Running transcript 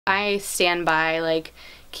I stand by like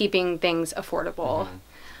keeping things affordable.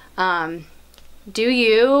 Do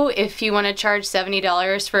you, if you want to charge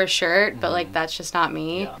 $70 for a shirt, but like that's just not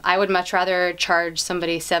me. I would much rather charge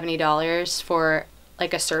somebody $70 for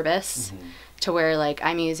like a service to where like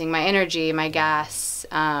I'm using my energy, my gas,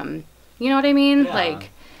 you know what I mean? Like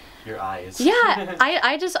your eyes. Yeah,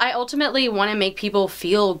 I ultimately want to make people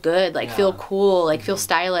feel good, like feel cool, like feel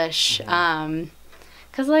stylish.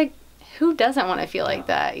 'Cause like who doesn't want to feel like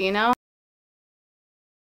that, you know?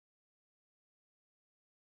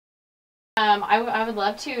 I would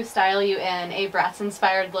love to style you in a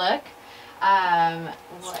Bratz-inspired look.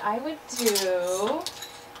 What I would do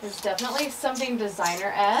is definitely something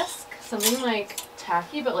designer-esque, something like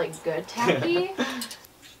tacky, but like good tacky.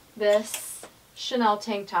 This Chanel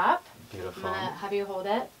tank top. Beautiful. I'm gonna have you hold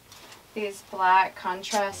it. These black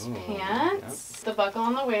contrast pants, the buckle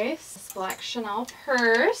on the waist, this black Chanel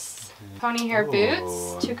purse, pony hair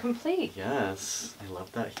boots to complete. Yes, I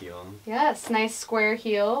love that heel. Yes, nice square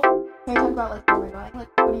heel. Can we talk about like where we're going? Like,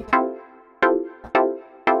 what are you doing?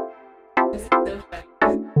 It's so fun.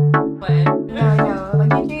 No,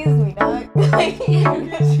 like you tease me, dog.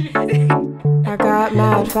 I got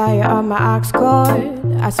mad fire on my aux cord.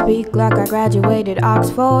 I speak like I graduated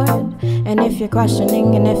Oxford. And if you're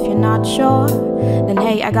questioning and if you're not sure, then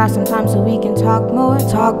hey, I got some time so we can talk more.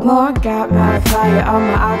 Talk more. Got mad fire on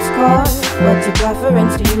my aux cord. What's your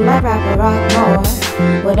preference? Do you like rap or rock more?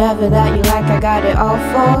 Whatever that you like, I got it all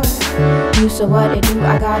for you. So what it do?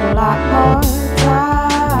 I got a lot more time.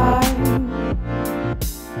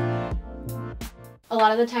 A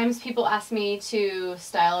lot of the times people ask me to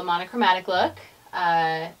style a monochromatic look.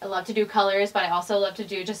 I love to do colors, but I also love to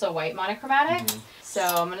do just a white monochromatic. So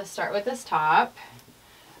I'm going to start with this top,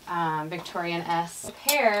 Victorian-esque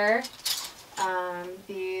pair.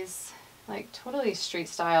 These like totally street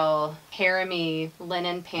style harem-y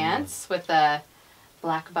linen pants with a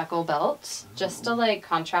black buckle belt, just to like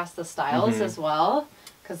contrast the styles as well,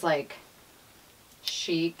 because like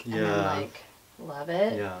chic and then like love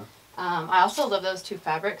it. I also love those two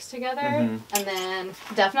fabrics together. And then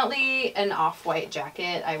definitely an off-white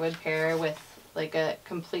jacket I would pair with like a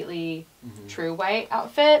completely true white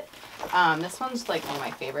outfit. This one's like one of my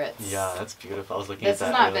favorites. Yeah, that's beautiful. I was looking This at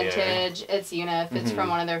is that not earlier. Vintage. It's UNIF. It's from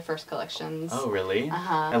one of their first collections. Oh, really?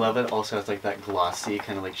 I love it. Also, it's like that glossy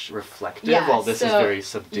kind of like reflective. Yeah, while this is very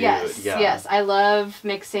subdued. Yes, yeah. yes. I love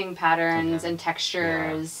mixing patterns and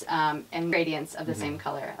textures and gradients of the same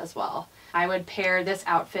color as well. I would pair this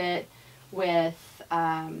outfit with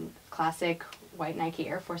classic white Nike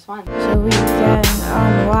Air Force One. So we can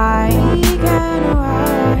unwind, to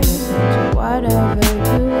whatever you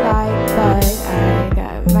like, but I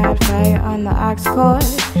got mad fire on the aux cord.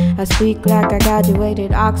 I speak like I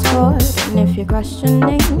graduated Oxford. And if you're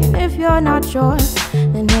questioning and if you're not sure,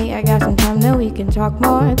 then hey, I got some time that we can talk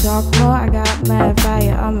more, talk more. I got mad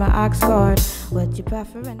fire on my aux cord. What's your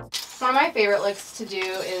preference? One of my favorite looks to do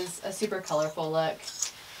is a super colorful look.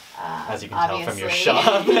 As you can tell from your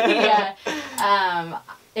shop.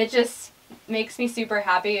 It just makes me super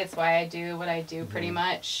happy. It's why I do what I do pretty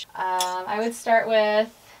much. I would start with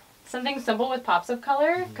something simple with pops of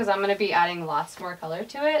color, because I'm going to be adding lots more color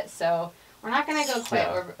to it. So we're not going to go quite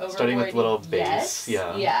overboard. Starting with little base.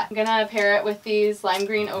 Yeah. I'm going to pair it with these lime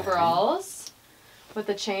green overalls with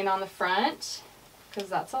the chain on the front, because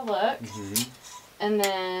that's a look. And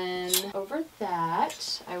then over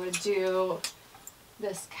that, I would do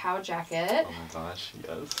this cow jacket. Oh my gosh,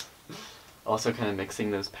 yes. Also kind of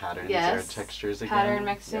mixing those patterns or textures again. Pattern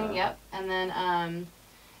mixing, yep. And then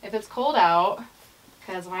if it's cold out,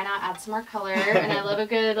 because why not add some more color? And I love a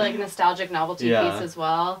good like nostalgic novelty piece as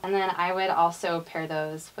well. And then I would also pair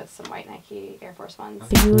those with some white Nike Air Force Ones.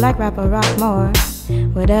 Do you like rap or rock more?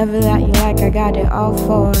 Whatever that you like, I got it all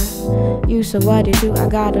for you. So what it do? I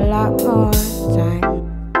got a lot more time.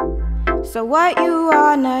 So what you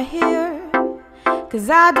wanna hear? 'Cause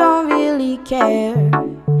I don't really care,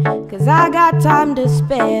 'cause I got time to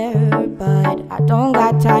spare, but I don't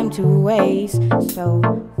got time to waste. So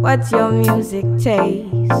what's your music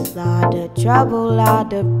taste? Lot of trouble,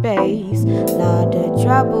 lot of bass. Lot of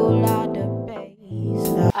trouble, lot of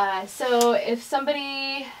bass. So if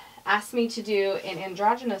somebody asked me to do an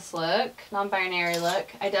androgynous look, non-binary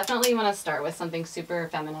look, I definitely want to start with something super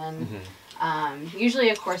feminine.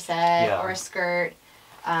 Usually a corset or a skirt.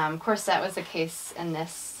 Corset was the case in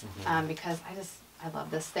this because I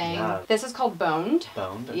love this thing. This is called boned.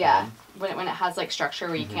 Boned? Okay. Yeah, when it has like structure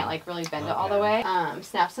where you can't like really bend it all the way.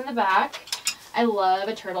 Snaps in the back. I love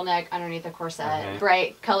a turtleneck underneath a corset.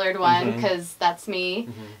 Bright colored one, because that's me.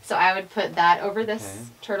 So I would put that over this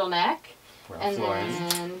turtleneck. and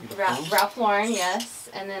then Ralph Lauren, yes.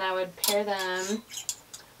 And then I would pair them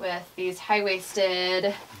with these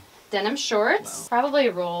high-waisted denim shorts. Wow. Probably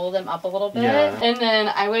roll them up a little bit. Yeah. And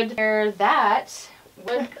then I would pair that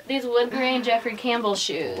with these wood grain Jeffrey Campbell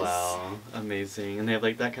shoes. Wow, amazing. And they have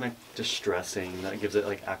like that kind of distressing that gives it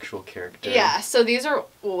like actual character. Yeah, so these are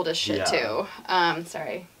old as shit too.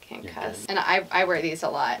 Sorry, can't cuss. Good. And I wear these a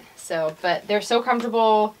lot. So, but they're so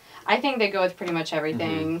comfortable. I think they go with pretty much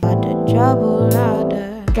everything. Got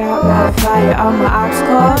my fire on my aux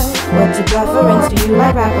cord. What's your preference? Do you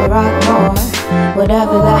like rap or rock more?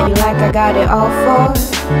 Whatever that you like, I got it all for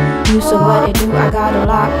you. So what it do? I got a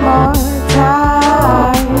lot more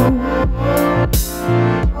time,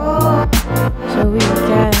 so we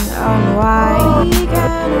can unwind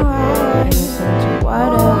and listen to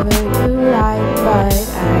whatever you like. But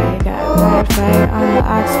I got my fire on the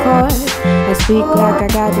aux cord. I speak like I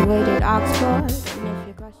graduated Oxford.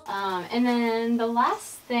 And then the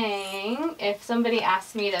last thing, if somebody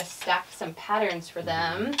asked me to stack some patterns for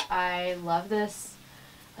them, I love this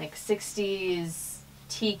like 60s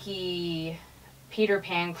tiki Peter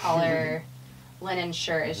Pan collar linen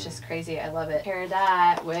shirt. It's just crazy. I love it. Pair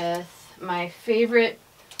that with my favorite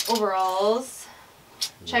overalls.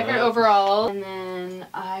 Checkered overall, and then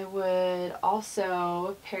I would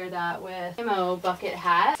also pair that with a bucket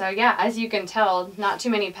hat. So yeah, as you can tell, not too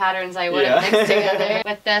many patterns I would have mixed together.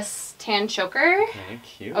 With this tan choker,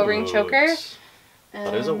 cute. O-ring choker. I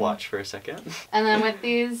thought it was a watch for a second. And then with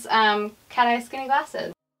these cat-eye skinny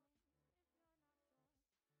glasses.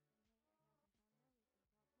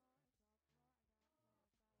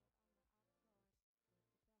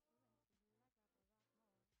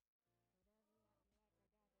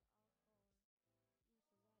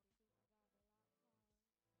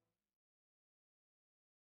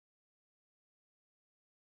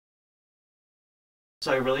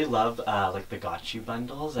 So I really love like the Got You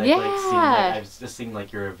bundles. I've just seen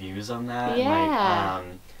like your reviews on that. Yeah. And,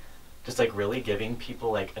 like, just like really giving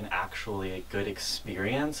people like an actually good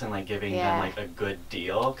experience and like giving them like a good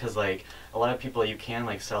deal, because like a lot of people, you can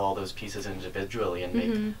like sell all those pieces individually and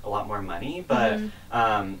make a lot more money, but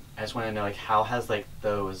I just want to know like how has like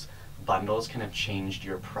those bundles kind of changed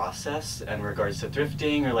your process in regards to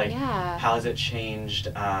thrifting, or like how has it changed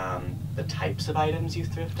the types of items you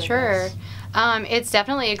thrift? Sure. It's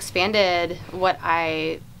definitely expanded what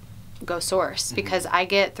I go source, because I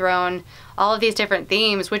get thrown all of these different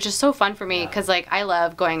themes, which is so fun for me, because like I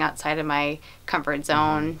love going outside of my comfort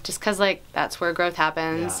zone, just because like that's where growth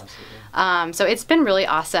happens. So it's been really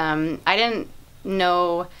awesome. I didn't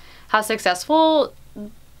know how successful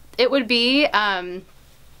it would be.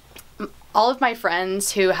 All of my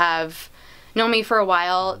friends who have known me for a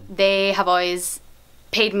while, they have always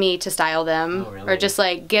paid me to style them, or just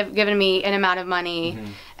like given me an amount of money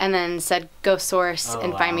and then said go source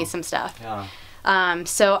and find me some stuff.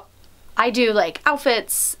 So I do like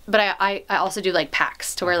outfits, but I also do like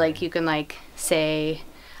packs to where like you can like say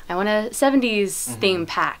I want a 70s theme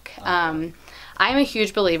pack. I'm a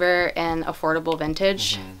huge believer in affordable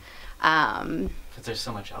vintage. There's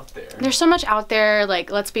so much out there. There's so much out there.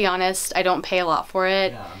 Like, let's be honest, I don't pay a lot for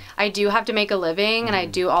it. I do have to make a living, and I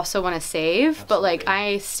do also want to save, but like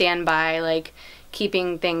I stand by like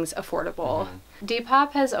keeping things affordable.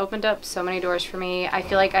 Depop has opened up so many doors for me. I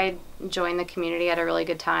feel like I joined the community at a really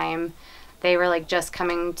good time. They were like just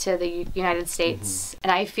coming to the United States,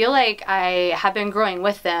 and I feel like I have been growing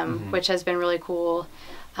with them, which has been really cool.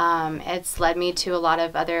 It's led me to a lot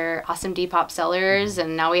of other awesome Depop sellers,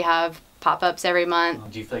 and now we have pop-ups every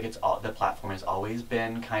month. Do you feel like the platform has always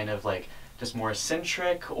been kind of like just more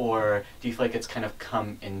eccentric, or do you feel like it's kind of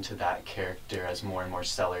come into that character as more and more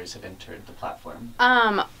sellers have entered the platform?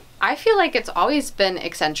 I feel like it's always been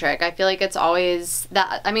eccentric. I feel like it's always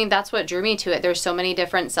that. I mean, that's what drew me to it. There's so many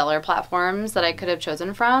different seller platforms that I could have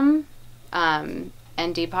chosen from, and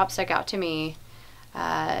Depop stuck out to me.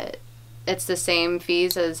 It's the same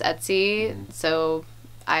fees as Etsy, so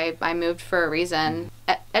I moved for a reason.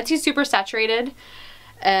 Etsy's super saturated,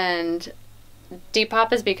 and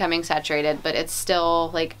Depop is becoming saturated, but it's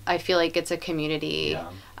still like I feel like it's a community.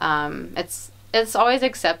 It's always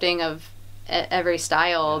accepting of every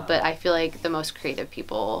style, but I feel like the most creative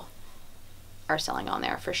people are selling on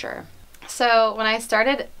there for sure. So when I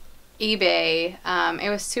started eBay, it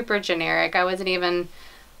was super generic. I wasn't even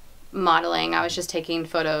modeling. I was just taking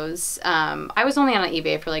photos. I was only on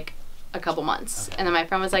eBay for like a couple months, and then my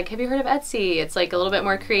friend was like, have you heard of Etsy? It's like a little bit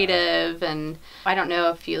more creative. And I don't know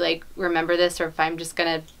if you like remember this or if I'm just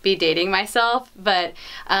gonna be dating myself, but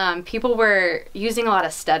people were using a lot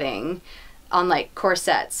of studding on like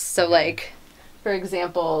corsets. So like, for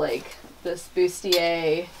example, like this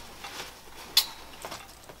bustier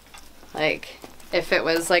Like if it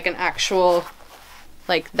was like an actual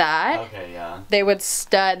like that, Okay, yeah. they would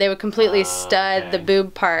completely stud okay. the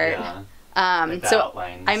boob part. Yeah. Like the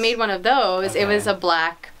outlines. I made one of those. Okay. It was a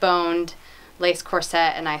black boned lace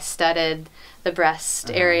corset, and I studded the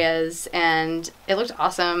breast areas, and it looked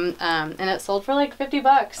awesome. And it sold for like $50.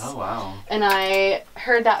 Oh wow. And I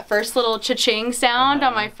heard that first little cha-ching sound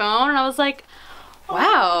on my phone, and I was like,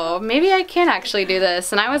 wow, maybe I can actually do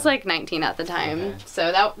this. And I was like 19 at the time. Okay.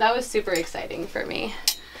 So that was super exciting for me.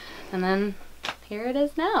 And then here it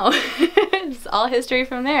is now. It's all history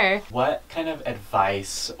from there. What kind of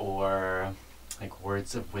advice or like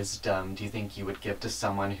words of wisdom do you think you would give to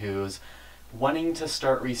someone who's wanting to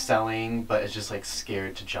start reselling but is just like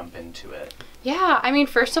scared to jump into it? Yeah, I mean,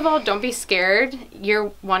 first of all, don't be scared.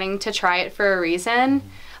 You're wanting to try it for a reason.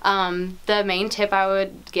 The main tip I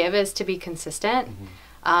would give is to be consistent,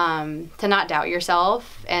 to not doubt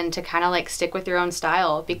yourself, and to kind of like stick with your own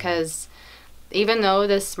style, because even though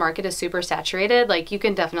this market is super saturated, like you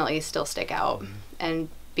can definitely still stick out and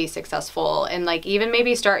be successful, and like even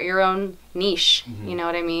maybe start your own niche. You know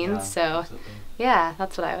what I mean? Yeah, So absolutely. yeah,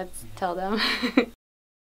 that's what I would tell them.